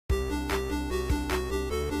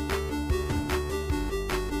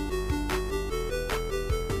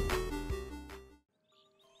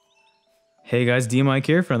Hey guys, D-Mike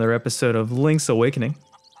here for another episode of Link's Awakening.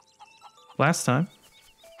 Last time,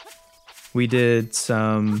 we did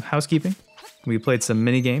some housekeeping. We played some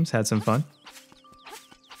mini games, had some fun.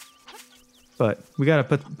 But we gotta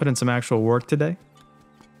put in some actual work today.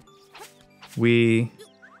 We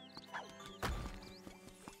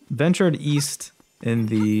ventured east in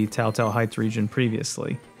the Telltale Heights region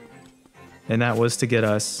previously. And that was to get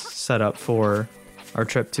us set up for our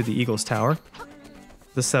trip to the Eagle's Tower,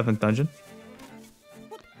 the 7th dungeon.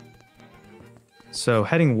 So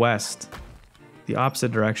heading west, the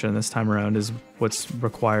opposite direction this time around is what's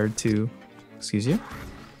required to,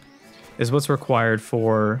 is what's required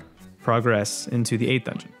for progress into the 8th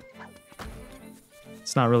dungeon.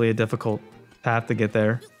 It's not really a difficult path to get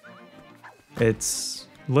there. It's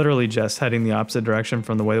literally just heading the opposite direction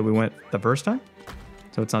from the way that we went the first time,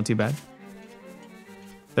 so it's not too bad.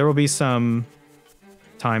 There will be some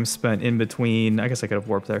time spent in between. I guess I could have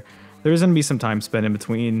warped there. There's going to be some time spent in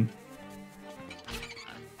between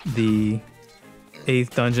the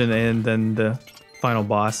 8th dungeon and then the final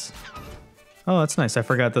boss. Oh, that's nice. I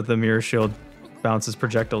forgot that the mirror shield bounces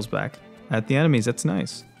projectiles back at the enemies. That's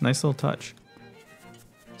nice. Nice little touch.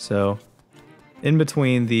 So, in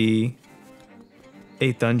between the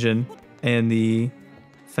 8th dungeon and the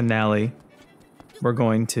finale, we're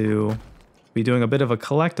going to be doing a bit of a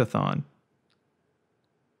collect-a-thon.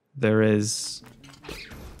 There is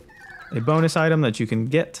a bonus item that you can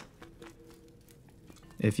get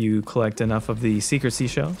if you collect enough of the secret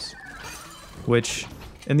seashells, which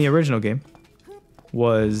in the original game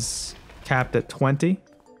was capped at 20.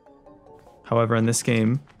 However, in this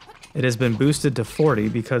game, it has been boosted to 40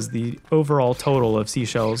 because the overall total of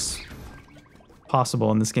seashells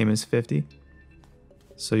possible in this game is 50.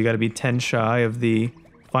 So you got to be 10 shy of the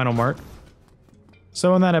final mark.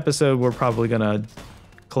 So in that episode, we're probably going to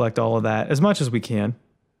collect all of that, as much as we can,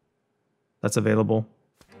 that's available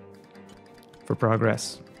for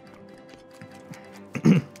progress.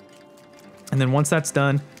 And then once that's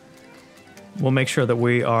done, we'll make sure that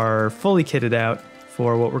we are fully kitted out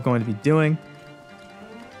for what we're going to be doing.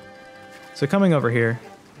 So coming over here,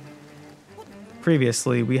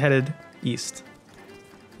 previously we headed east.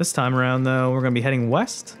 This time around though, we're going to be heading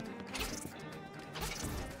west.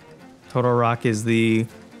 Total Rock is the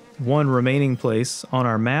one remaining place on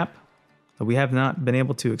our map that we have not been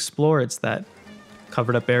able to explore. It's that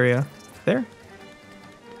covered up area there.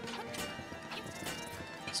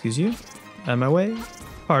 Excuse you, out of my way.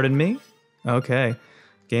 Pardon me. Okay,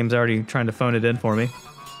 game's already trying to phone it in for me.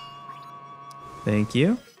 Thank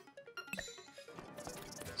you.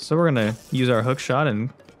 So we're gonna use our hook shot and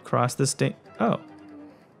cross this thing. Oh.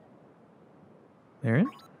 Marin?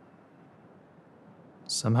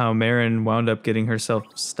 Somehow Marin wound up getting herself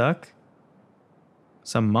stuck.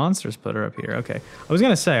 Some monsters put her up here. Okay. I was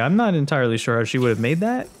gonna say, I'm not entirely sure how she would have made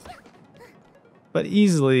that, but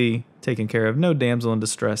easily taken care of. No damsel in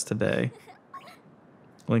distress today.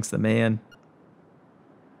 Link's the man.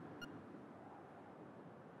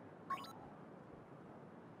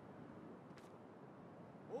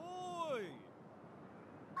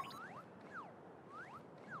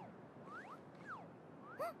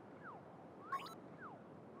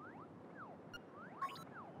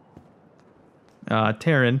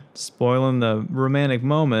 Taryn, spoiling the romantic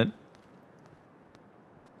moment.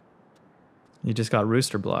 You just got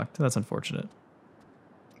rooster blocked. That's unfortunate.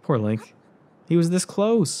 Poor Link. He was this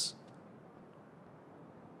close.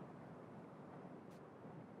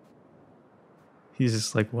 He's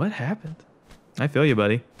just like, what happened? I feel you,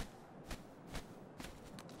 buddy.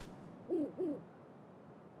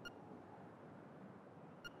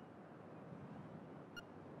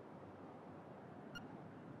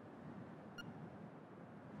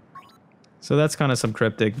 So that's kind of some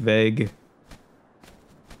cryptic, vague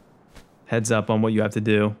heads up on what you have to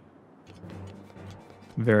do.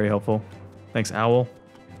 Very helpful. Thanks, Owl.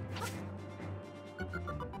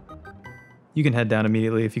 You can head down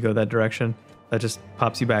immediately if you go that direction. That just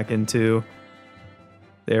pops you back into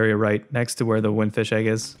the area right next to where the windfish egg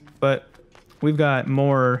is. But we've got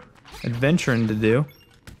more adventuring to do.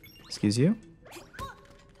 Excuse you.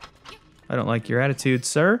 I don't like your attitude,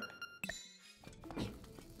 sir.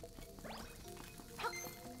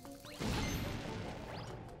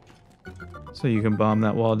 So you can bomb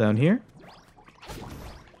that wall down here.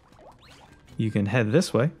 You can head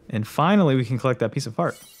this way. And finally, we can collect that piece of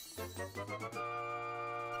heart.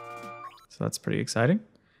 So that's pretty exciting.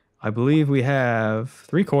 I believe we have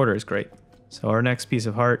 3/4. Great. So our next piece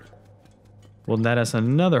of heart will net us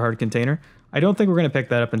another heart container. I don't think we're going to pick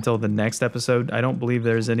that up until the next episode. I don't believe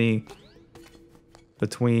there's any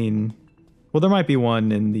between... Well, there might be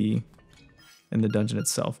one in the in the dungeon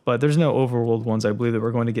itself. But there's no overworld ones, I believe, that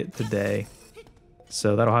we're going to get today.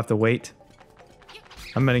 So that'll have to wait.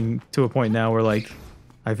 I'm getting to a point now where, like,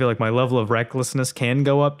 I feel like my level of recklessness can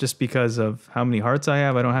go up just because of how many hearts I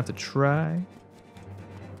have. I don't have to try.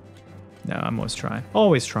 No, I'm always trying.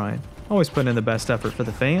 Always trying. Always putting in the best effort for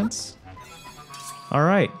the fans.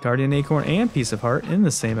 Alright, Guardian Acorn and Piece of Heart in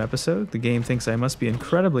the same episode. The game thinks I must be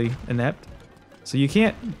incredibly inept. So you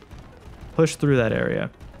can't push through that area.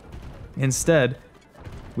 Instead,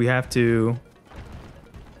 we have to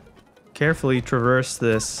carefully traverse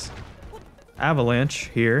this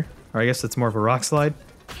avalanche here. Or I guess it's more of a rock slide.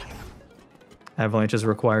 Avalanches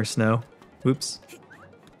require snow. Oops.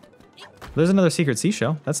 There's another secret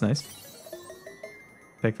seashell. That's nice.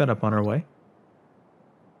 Pick that up on our way.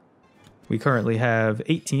 We currently have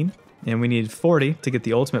 18, and we need 40 to get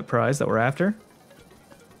the ultimate prize that we're after.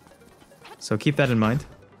 So keep that in mind.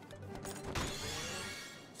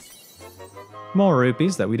 More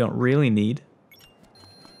rupees that we don't really need.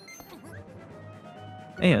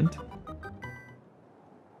 And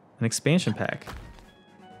an expansion pack.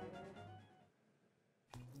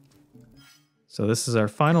 So this is our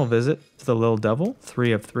final visit to the Little Devil,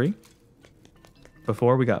 3 of 3.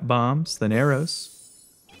 Before we got bombs, then arrows.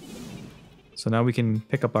 So now we can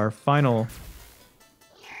pick up our final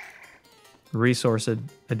resource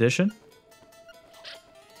addition.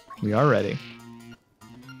 We are ready.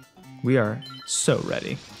 We are so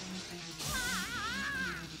ready.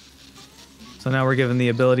 So now we're given the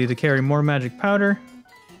ability to carry more magic powder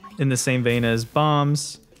in the same vein as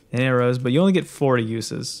bombs and arrows, but you only get 40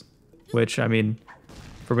 uses, which, I mean,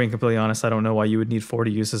 for being completely honest, I don't know why you would need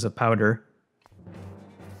 40 uses of powder.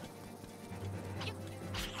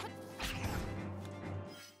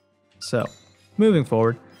 So, moving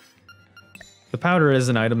forward, the powder is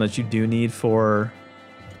an item that you do need for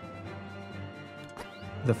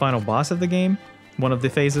the final boss of the game, one of the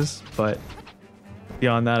phases, but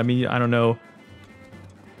beyond that, I mean, I don't know.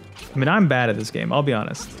 I mean, I'm bad at this game, I'll be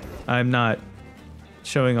honest. I'm not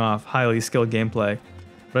showing off highly skilled gameplay,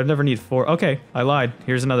 but I've never need 4. Okay, I lied.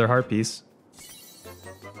 Here's another heart piece.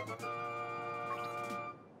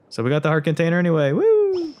 So we got the heart container anyway.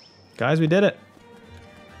 Woo! Guys, we did it.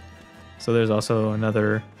 So there's also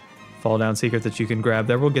another fall down secret that you can grab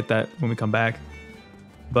there. We'll get that when we come back.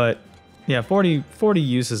 But yeah, 40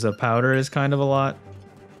 uses of powder is kind of a lot.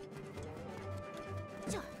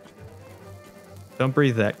 Don't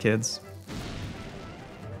breathe that, kids.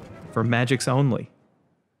 For magics only.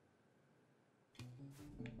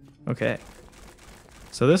 Okay.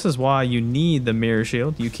 So this is why you need the mirror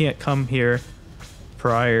shield. You can't come here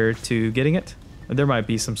prior to getting it. There might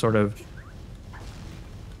be some sort of,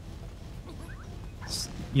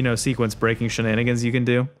 you know, sequence breaking shenanigans you can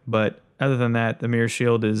do, but other than that, the mirror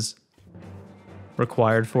shield is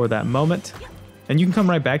required for that moment. And you can come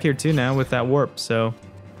right back here too now with that warp, so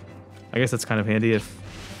I guess that's kind of handy if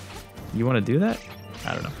you want to do that.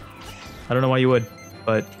 I don't know. I don't know why you would,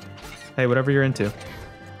 but hey, whatever you're into.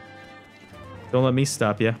 Don't let me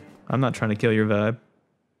stop you. I'm not trying to kill your vibe.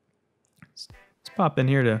 Let's pop in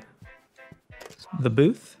here to the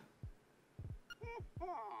booth.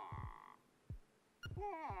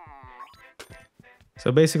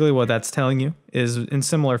 So basically what that's telling you is in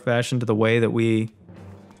similar fashion to the way that we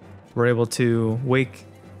were able to wake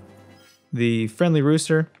the friendly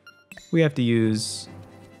rooster, we have to use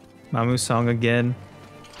Mamu's song again.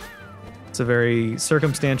 It's a very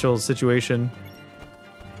circumstantial situation.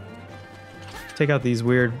 Take out these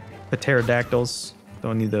weird pterodactyls.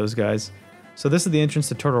 Don't need those guys. So this is the entrance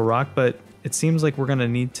to Turtle Rock, but it seems like we're gonna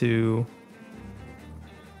need to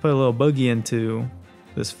put a little boogie into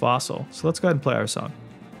this fossil. So let's go ahead and play our song.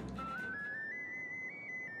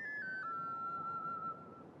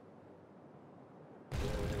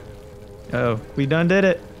 Oh, we done did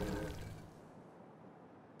it.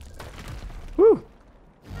 Woo!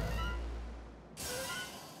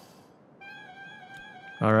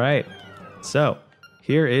 All right. So,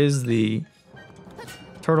 here is the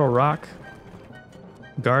Turtle Rock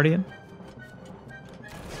Guardian.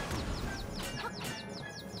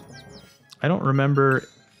 I don't remember.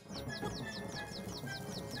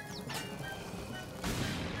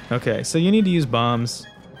 Okay, so you need to use bombs.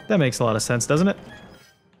 That makes a lot of sense, doesn't it?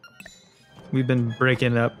 We've been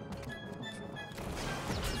breaking up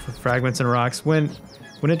for fragments and rocks. When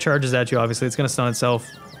it charges at you, obviously, it's going to stun itself.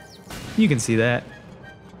 You can see that.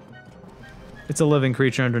 It's a living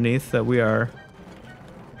creature underneath that we are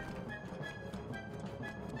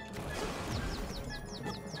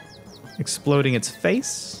exploding its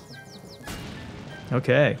face.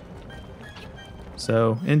 Okay.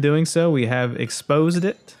 So, in doing so, we have exposed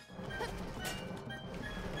it.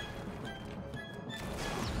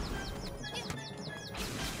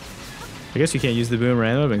 guess you can't use the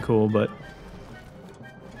boomerang. That would have been cool, but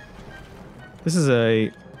this is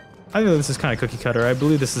I think this is kind of cookie cutter. I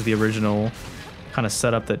believe this is the original kind of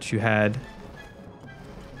setup that you had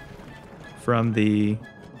from the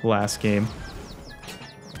last game.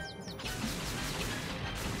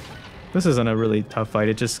 This isn't a really tough fight.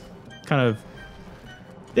 It just kind of,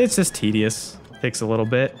 it's just tedious. Takes a little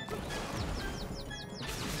bit.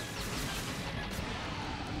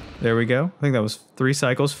 There we go. I think that was 3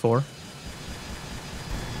 cycles, 4. Did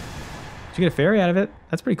you get a fairy out of it?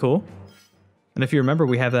 That's pretty cool. And if you remember,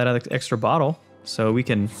 we have that extra bottle, so we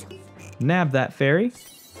can nab that fairy.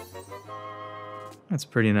 That's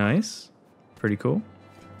pretty nice. Pretty cool.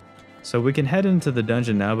 So we can head into the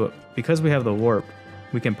dungeon now, but because we have the warp,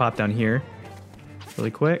 we can pop down here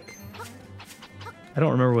really quick. I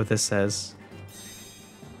don't remember what this says.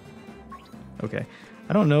 Okay.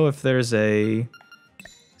 I don't know if there's a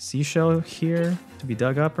seashell here to be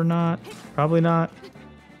dug up or not. Probably not.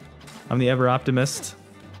 I'm the ever optimist.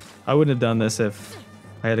 I wouldn't have done this if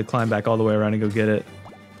I had to climb back all the way around and go get it.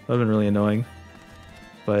 That would have been really annoying.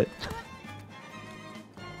 But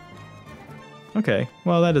okay,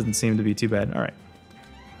 well that doesn't seem to be too bad. All right.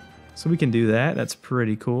 So we can do that. That's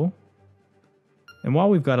pretty cool. And while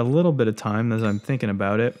we've got a little bit of time as I'm thinking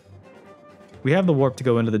about it, we have the warp to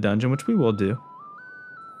go into the dungeon, which we will do.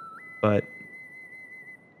 But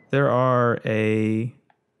there are a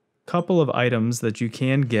couple of items that you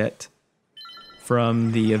can get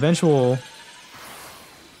from the eventual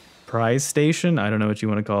prize station. I don't know what you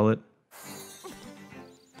want to call it.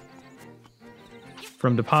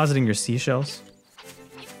 From depositing your seashells.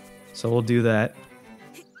 So we'll do that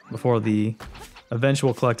before the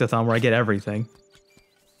eventual collectathon where I get everything.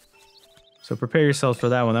 So prepare yourselves for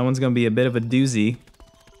that one. That one's going to be a bit of a doozy.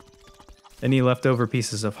 Any leftover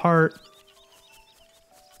pieces of heart.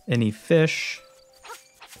 Any fish.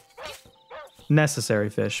 Necessary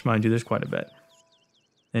fish. Mind you, there's quite a bit.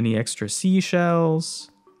 Any extra seashells.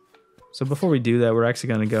 So before we do that, we're actually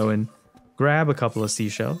going to go and grab a couple of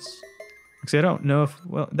seashells. Actually, I don't know if...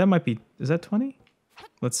 Well, that might be... Is that 20?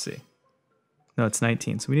 Let's see. No, it's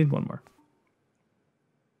 19, so we need one more.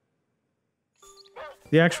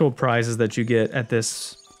 The actual prizes that you get at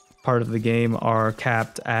this part of the game are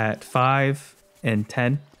capped at 5 and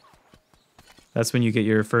 10. That's when you get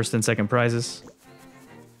your first and second prizes.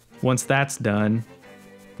 Once that's done,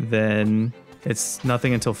 then it's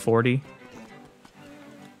nothing until 40.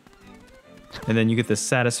 And then you get the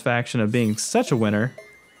satisfaction of being such a winner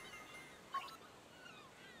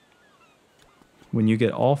when you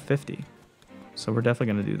get all 50. So we're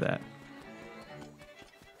definitely going to do that.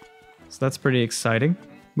 So that's pretty exciting.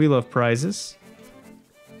 We love prizes.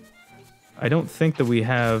 I don't think that we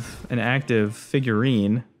have an active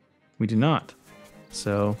figurine. We do not.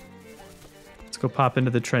 So let's go pop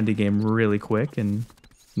into the trendy game really quick and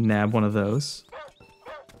nab one of those.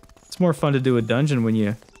 It's more fun to do a dungeon when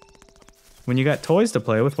you got toys to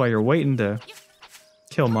play with while you're waiting to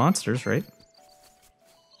kill monsters, right?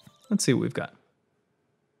 Let's see what we've got.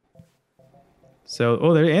 So,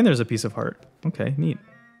 oh, there's a piece of heart. Okay, neat.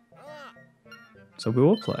 So we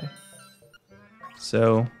will play.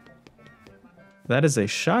 So that is a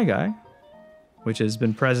Shy Guy, which has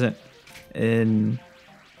been present in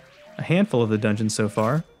a handful of the dungeons so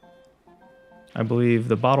far. I believe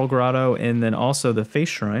the Bottle Grotto and then also the Face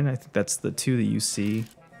Shrine. I think that's the 2 that you see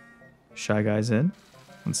Shy Guys in.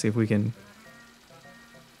 Let's see if we can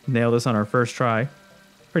nail this on our first try.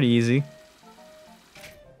 Pretty easy.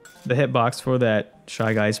 The hitbox for that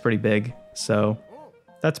Shy Guy is pretty big, so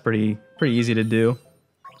that's pretty easy to do.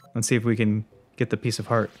 Let's see if we can get the piece of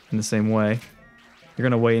heart in the same way. You're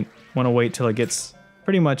gonna want to wait till it gets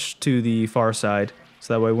pretty much to the far side,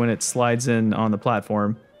 so that way when it slides in on the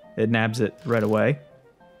platform, it nabs it right away.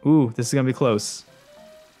 Ooh, this is gonna be close.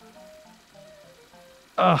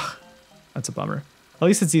 Ugh, that's a bummer. At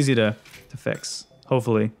least it's easy to fix,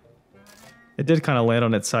 hopefully. It did kind of land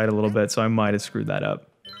on its side a little bit, so I might have screwed that up.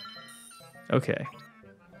 Okay.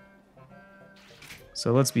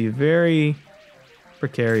 So let's be very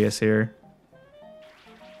precarious here.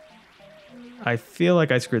 I feel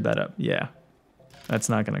like I screwed that up. Yeah. That's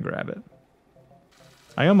not going to grab it.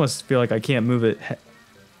 I almost feel like I can't move it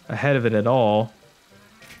ahead of it at all.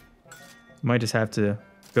 Might just have to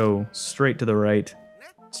go straight to the right.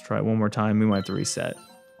 Let's try it one more time. We might have to reset.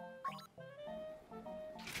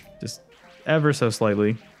 Just ever so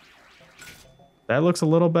slightly. That looks a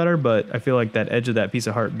little better, but I feel like that edge of that piece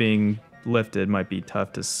of heart being lifted might be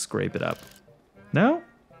tough to scrape it up. No?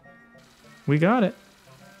 We got it.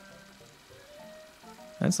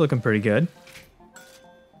 That's looking pretty good.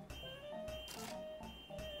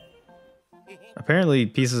 Apparently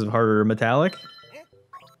pieces of heart are metallic.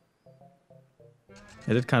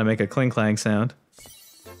 It did kind of make a cling-clang sound.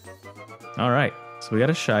 Alright, so we got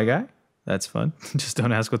a Shy Guy. That's fun. Just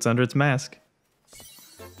don't ask what's under its mask.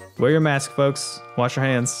 Wear your mask, folks. Wash your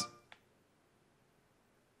hands.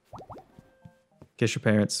 Kiss your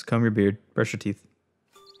parents. Comb your beard. Brush your teeth.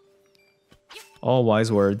 All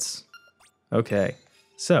wise words. Okay,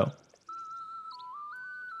 so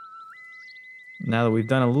now that we've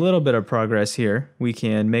done a little bit of progress here, we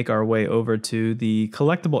can make our way over to the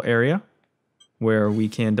collectible area where we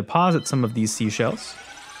can deposit some of these seashells.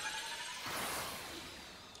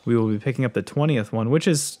 We will be picking up the 20th one, which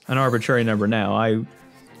is an arbitrary number now. I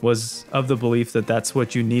was of the belief that that's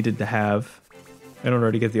what you needed to have in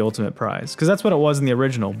order to get the ultimate prize, because that's what it was in the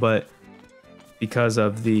original, but because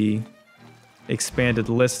of the expanded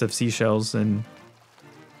list of seashells and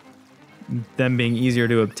them being easier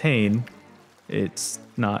to obtain, it's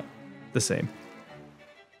not the same.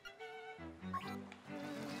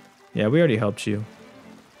 Yeah, we already helped you.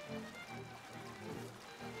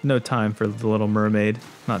 No time for the Little Mermaid.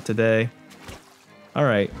 Not today.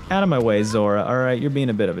 Alright, out of my way, Zora. Alright, you're being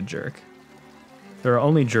a bit of a jerk. There are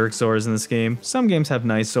only jerk Zoras in this game. Some games have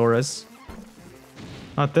nice Zoras.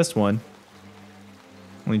 Not this one.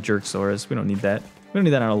 Only jerk Zoras. We don't need that. We don't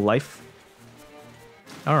need that in our life.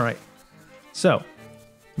 Alright. So,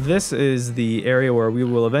 this is the area where we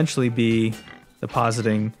will eventually be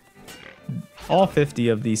depositing all 50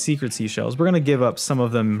 of the secret seashells. We're going to give up some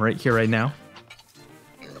of them right here, right now.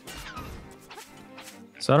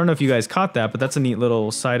 So I don't know if you guys caught that, but that's a neat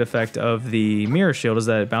little side effect of the mirror shield, is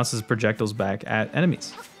that it bounces projectiles back at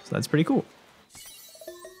enemies. So that's pretty cool.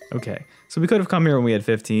 Okay, so we could have come here when we had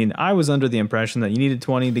 15. I was under the impression that you needed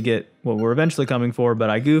 20 to get what we're eventually coming for,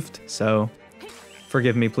 but I goofed, so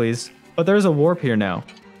forgive me, please. But there's a warp here now.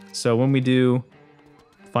 So when we do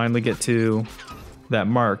finally get to that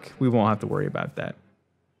mark, we won't have to worry about that.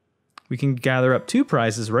 We can gather up 2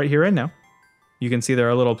 prizes right here, right now. You can see there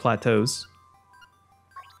are little plateaus.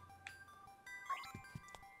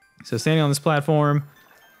 So standing on this platform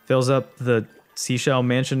fills up the seashell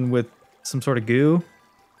mansion with some sort of goo.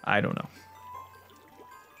 I don't know.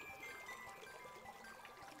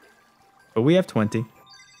 But we have 20,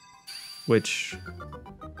 which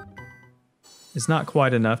is not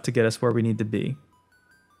quite enough to get us where we need to be.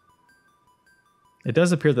 It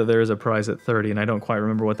does appear that there is a prize at 30, and I don't quite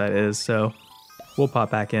remember what that is, so we'll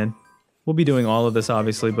pop back in. We'll be doing all of this,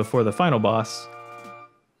 obviously, before the final boss.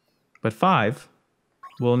 But 5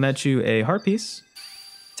 will net you a heart piece,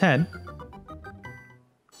 10,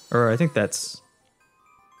 or I think that's,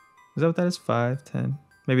 is that what that is? 5, 10,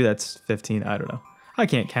 maybe that's 15, I don't know. I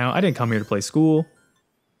can't count, I didn't come here to play school.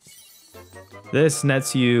 This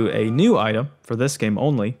nets you a new item for this game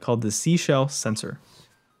only, called the Seashell Sensor.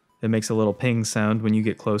 It makes a little ping sound when you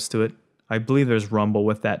get close to it. I believe there's rumble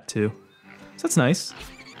with that too. So that's nice.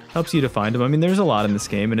 Helps you to find them. I mean, there's a lot in this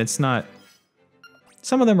game, and it's not,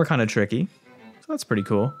 some of them are kind of tricky. So that's pretty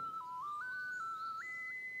cool.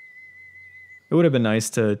 It would have been nice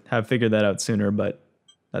to have figured that out sooner, but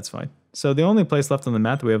that's fine. So the only place left on the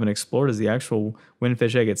map that we haven't explored is the actual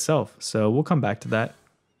windfish egg itself. So we'll come back to that.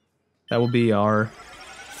 That will be our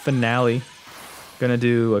finale. Gonna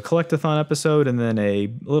do a collectathon episode and then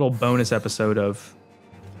a little bonus episode of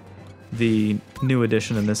the new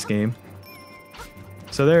edition in this game.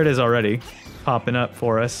 So there it is already, popping up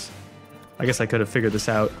for us. I guess I could have figured this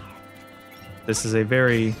out. This is a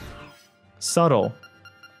very subtle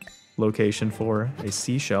location for a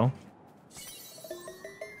seashell.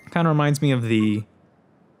 Kind of reminds me of the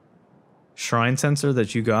shrine sensor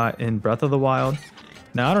that you got in Breath of the Wild.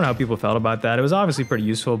 Now, I don't know how people felt about that. It was obviously pretty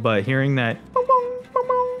useful, but hearing that boom, boom, boom,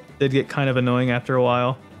 boom, did get kind of annoying after a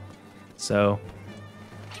while. So,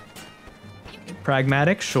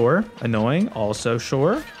 pragmatic, sure. Annoying, also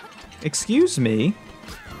sure. Excuse me.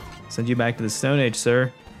 Send you back to the Stone Age,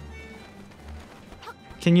 sir.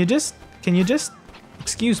 Can you just,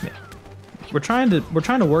 excuse me. We're trying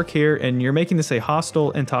to work here, and you're making this a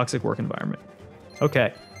hostile and toxic work environment.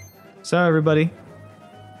 Okay. So everybody,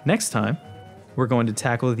 next time, we're going to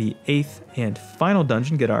tackle the 8th and final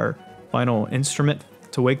dungeon, get our final instrument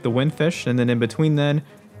to wake the windfish, and then in between then,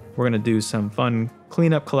 we're gonna do some fun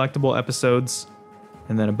cleanup collectible episodes,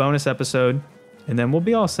 and then a bonus episode, and then we'll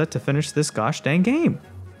be all set to finish this gosh dang game.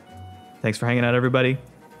 Thanks for hanging out, everybody.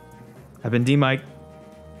 I've been D-Mike.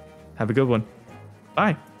 Have a good one.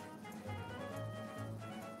 Bye.